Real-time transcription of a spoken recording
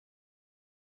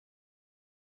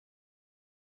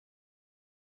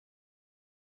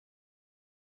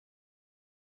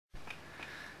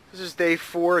This is day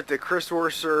 4 at the Chris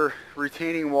Orser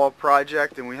retaining wall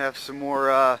project, and we have some more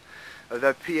of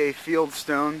that PA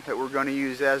fieldstone that we're going to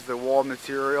use as the wall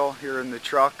material here in the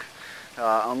truck,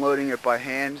 unloading it by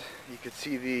hand. You can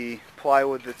see the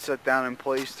plywood that's set down in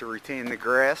place to retain the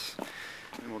grass,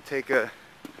 and we'll take a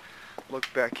look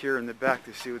back here in the back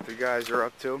to see what the guys are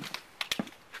up to.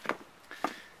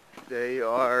 They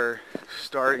are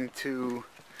starting to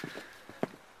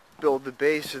build the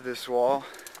base of this wall,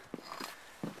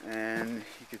 and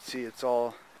you can see it's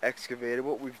all excavated.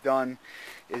 What we've done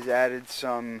is added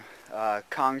some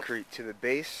concrete to the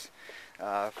base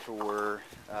for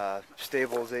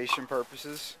stabilization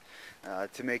purposes,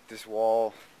 to make this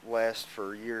wall last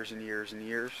for years and years and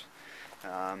years.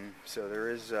 So there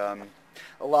is a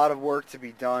lot of work to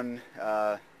be done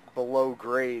below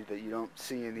grade that you don't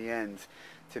see in the end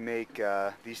to make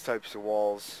these types of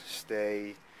walls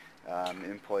stay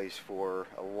in place for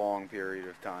a long period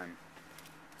of time.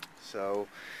 So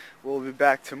we'll be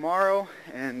back tomorrow,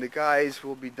 and the guys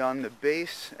will be done the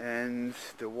base, and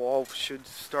the wall should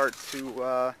start to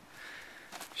you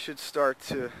should start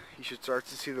to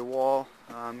see the wall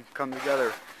come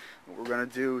together. What we're going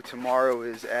to do tomorrow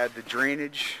is add the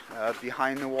drainage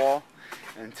behind the wall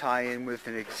and tie in with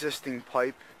an existing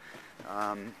pipe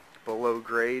below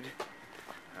grade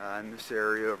in this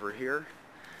area over here,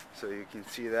 so you can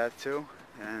see that too.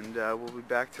 And we'll be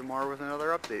back tomorrow with another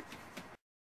update.